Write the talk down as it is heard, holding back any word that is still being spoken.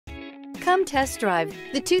Come test drive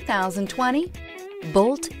the 2020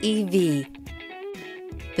 Bolt EV.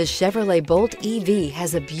 The Chevrolet Bolt EV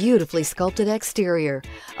has a beautifully sculpted exterior,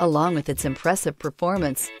 along with its impressive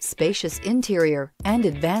performance, spacious interior, and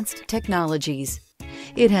advanced technologies.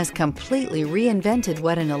 It has completely reinvented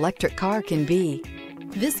what an electric car can be.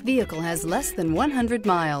 This vehicle has less than 100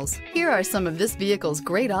 miles. Here are some of this vehicle's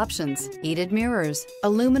great options: heated mirrors,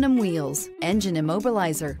 aluminum wheels, engine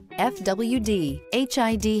immobilizer, FWD,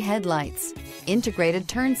 HID headlights, integrated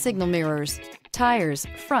turn signal mirrors, tires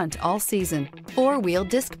front all season, four-wheel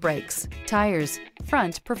disc brakes, tires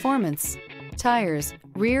front performance, tires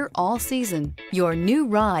rear all season. Your new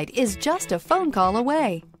ride is just a phone call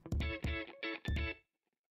away.